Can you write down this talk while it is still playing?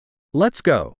Let's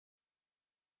go.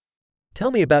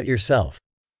 Tell me about yourself.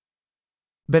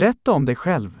 Berätta om dig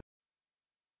själv.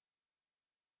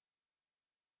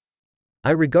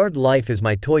 I regard life as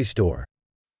my toy store.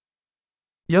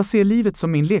 Jag ser livet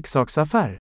som min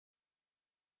leksaksaffär.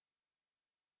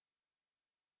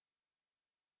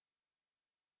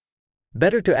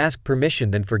 Better to ask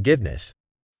permission than forgiveness.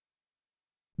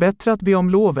 Bättre att be om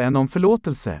lov än om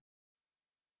förlåtelse.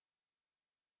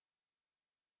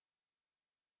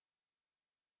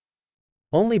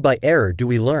 Only by error do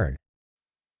we learn.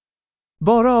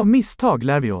 Bara av misstag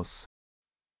lär vi oss.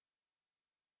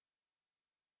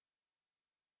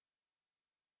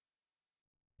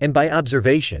 And by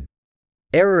observation.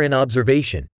 Error in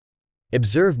observation.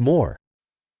 Observe more.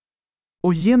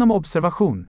 Och genom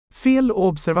observation. Fel och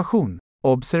observation.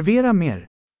 Observera mer.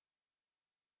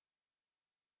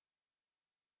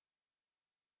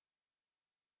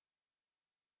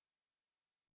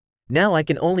 Now I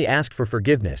can only ask for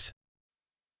forgiveness.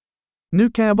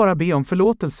 Nu kan jag bara be om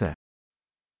förlåtelse.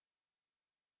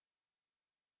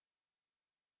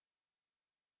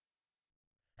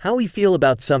 How we feel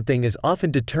about something is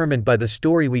often determined by the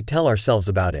story we tell ourselves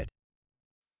about it.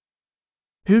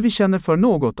 Hur vi känner för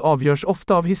något avgörs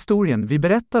ofta av historien vi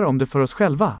berättar om det för oss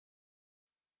själva.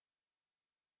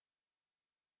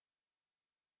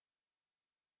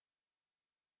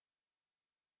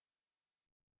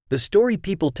 The story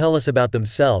people tell us about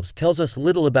themselves tells us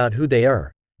little about who they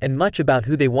are, and much about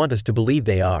who they want us to believe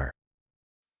they are.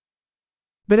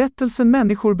 Berättelsen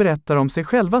människor berättar om sig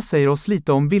själva säger oss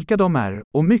lite om vilka de är,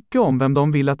 och mycket om vem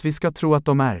de vill att vi ska tro att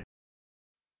de är.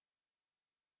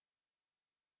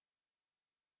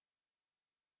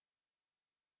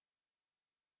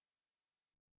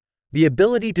 The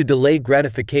ability to delay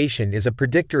gratification is a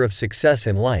predictor of success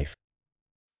in life.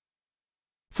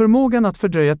 Förmågan att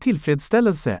fördröja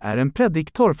tillfredsställelse är en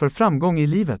prediktor för framgång i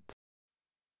livet.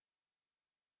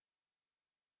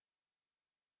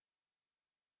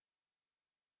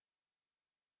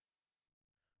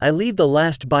 I leave the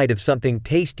last bite of something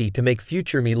tasty to make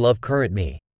future me love current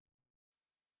me.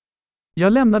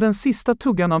 Jag lämnar den sista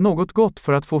tuggan av något gott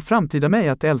för att få framtida mig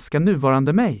att älska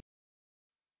nuvarande mig.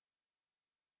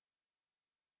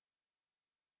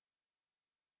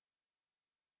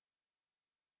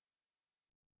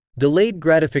 Delayed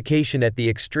gratification at the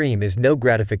extreme is no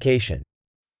gratification.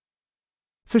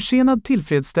 Försenad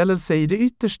tillfredsställelse i det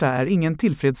yttersta är ingen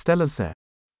tillfredsställelse.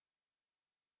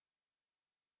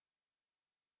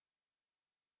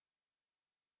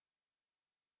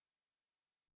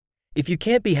 If you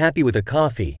can't be happy with a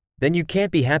coffee, then you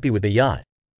can't be happy with a yacht.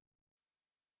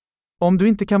 Om du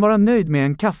inte kan vara nöjd med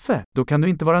en kaffe, då kan du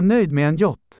inte vara nöjd med en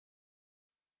yacht.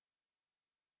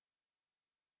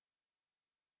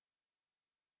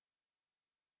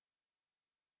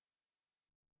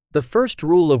 The first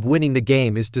rule of winning the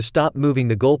game is to stop moving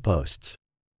the goalposts.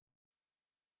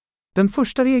 Den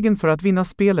första regeln för att vinna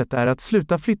spelet är att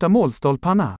sluta flytta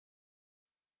målstolparna.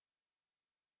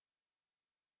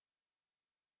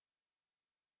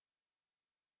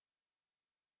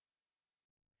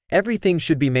 Everything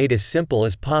should be made as simple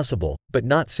as possible, but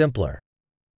not simpler.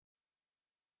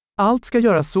 Allt ska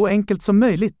göras så enkelt som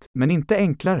möjligt, men inte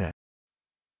enklare.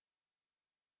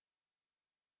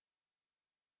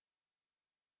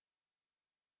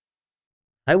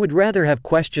 I would rather have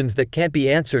questions that can't be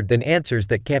answered than answers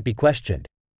that can't be questioned.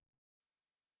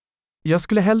 Jag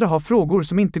skulle hellre ha frågor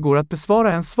som inte går att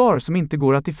besvara än svar som inte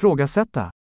går att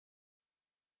ifrågasätta.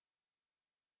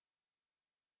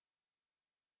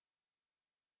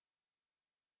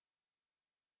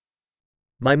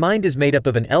 My mind is made up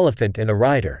of an elephant and a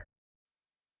rider.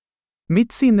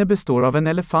 Mitt sinne består av en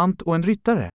elefant och en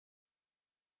ryttare.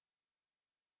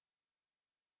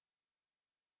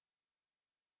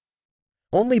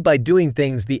 Only by doing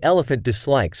things the elephant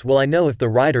dislikes will I know if the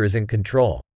rider is in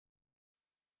control.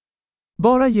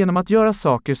 Bara genom att göra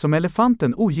saker som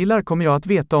elefanten ogillar kommer jag att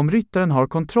veta om ryttaren har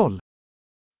kontroll.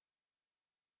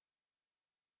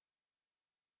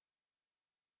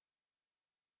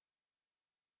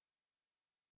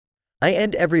 I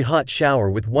end every hot shower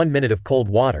with 1 minute of cold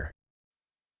water.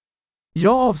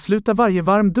 Jag avslutar varje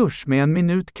varm dusch med 1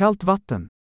 minut kallt vatten.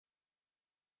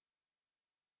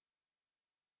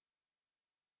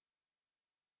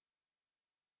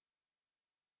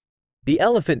 The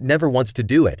elephant never wants to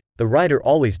do it, the rider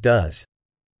always does.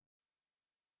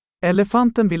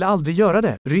 Elefanten vill aldrig göra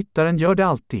det, ryttaren gör det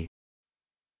alltid.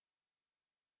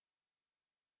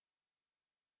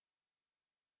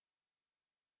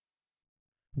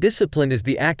 Discipline is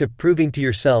the act of proving to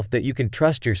yourself that you can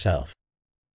trust yourself.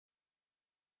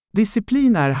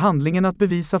 Disciplin är handlingen att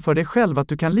bevisa för dig själv att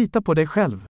du kan lita på dig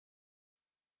själv.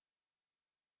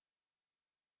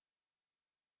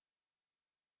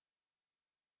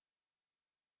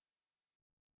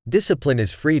 Discipline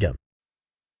is freedom.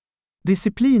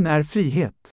 Disciplin är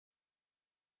frihet.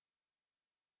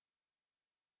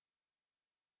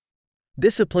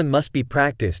 Discipline must be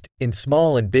practiced, in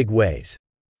small and big ways.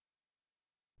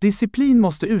 Disciplin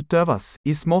måste utövas,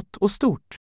 i smått och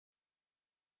stort.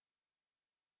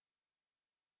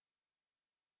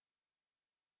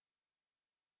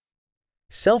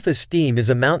 Self-esteem is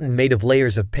a mountain made of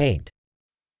layers of paint.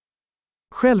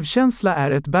 Självkänsla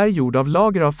är ett berg gjord av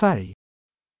lager av färg.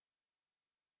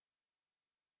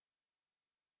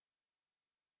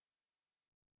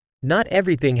 Not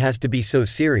everything has to be so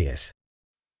serious.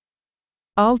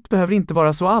 Allt behöver inte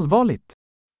vara så allvarligt.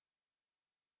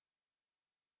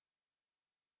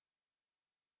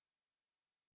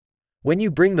 When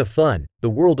you bring the fun, the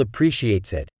world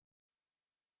appreciates it.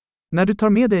 När du tar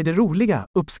med dig det roliga,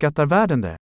 uppskattar världen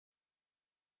det.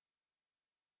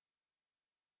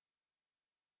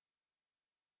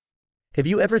 Have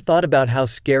you ever thought about how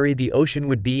scary the ocean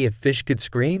would be if fish could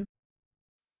scream?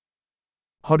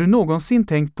 Har du någonsin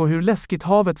tänkt på hur läskigt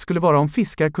havet skulle vara om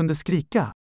fiskar kunde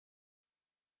skrika?